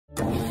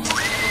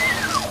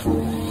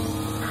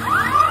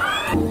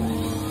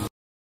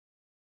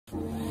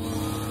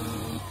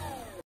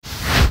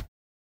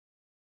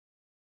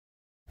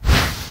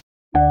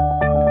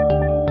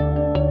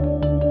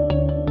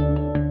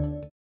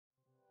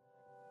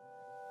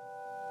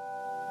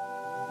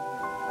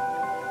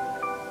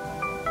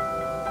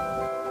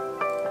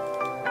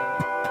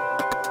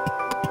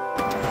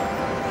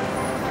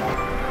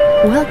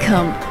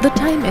Welcome. The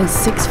time is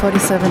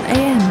 6:47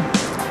 a.m.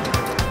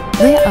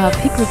 There are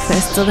pick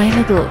requests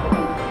available.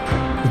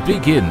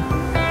 Begin.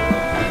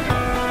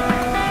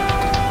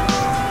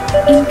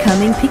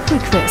 Incoming pick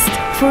request.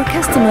 For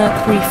customer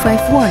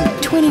 351,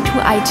 22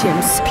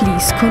 items,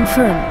 please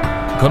confirm.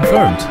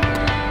 Confirmed.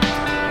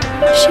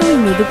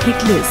 Showing me the pick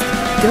list.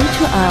 Go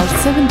to aisle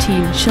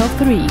 17, shelf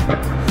 3.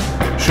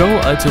 Show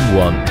item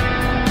 1.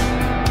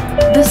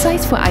 The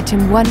size for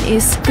item 1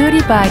 is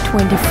 30 by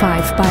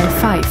 25 by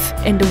 5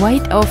 and a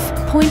weight of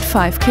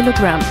 0.5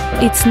 kilogram.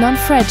 It's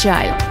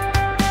non-fragile.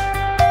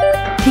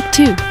 Pick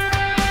 2.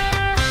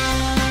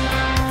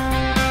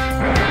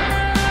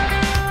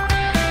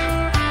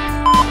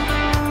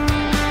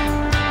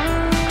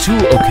 Two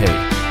okay.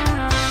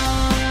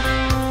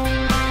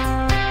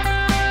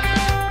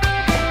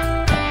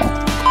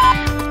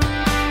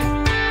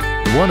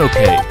 One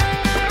okay.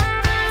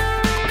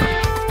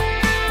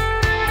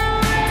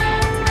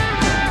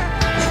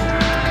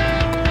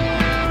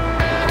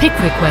 Pick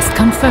request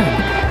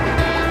confirmed.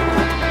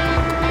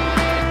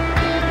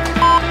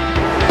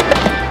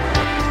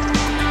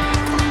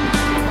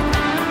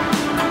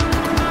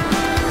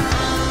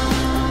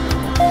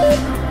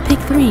 Pick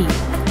 3.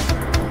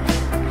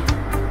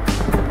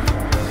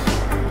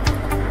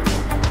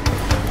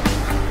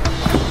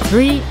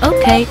 Three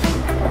okay.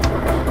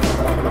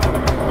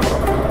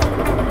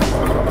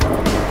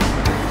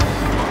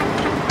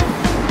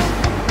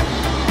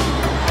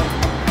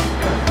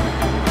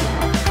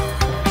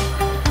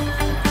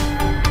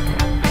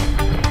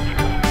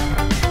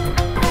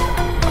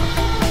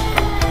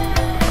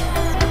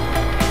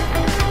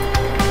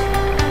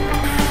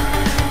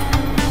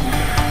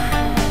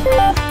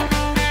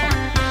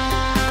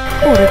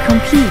 Order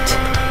complete.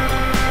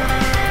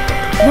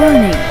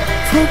 Warning,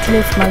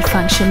 forklift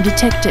malfunction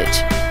detected.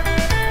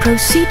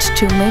 Proceed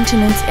to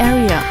maintenance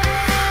area.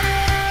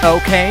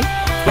 Okay.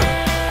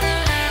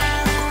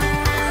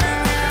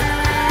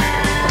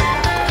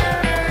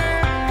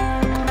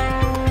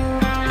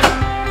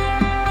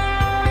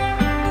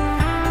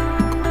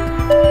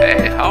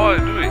 Hey, how are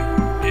you doing?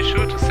 Be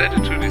sure to set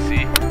it to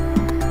DC.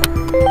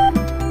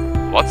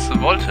 What's the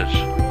voltage?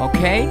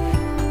 Okay.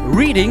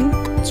 Reading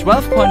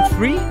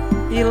 12.3,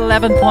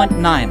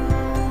 11.9.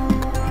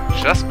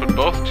 Just put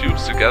both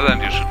tubes together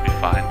and you should be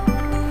fine.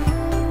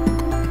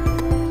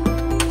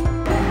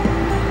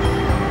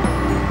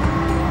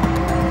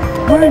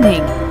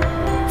 Warning,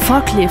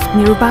 forklift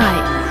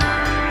nearby.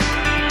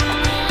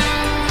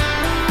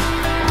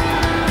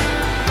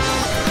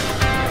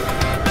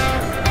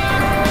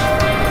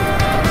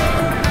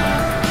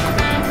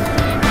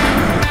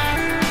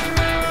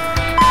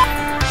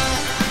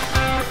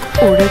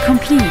 Order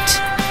complete.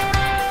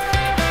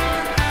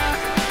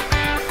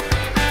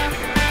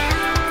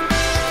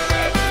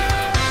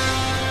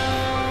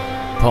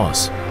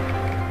 Pause.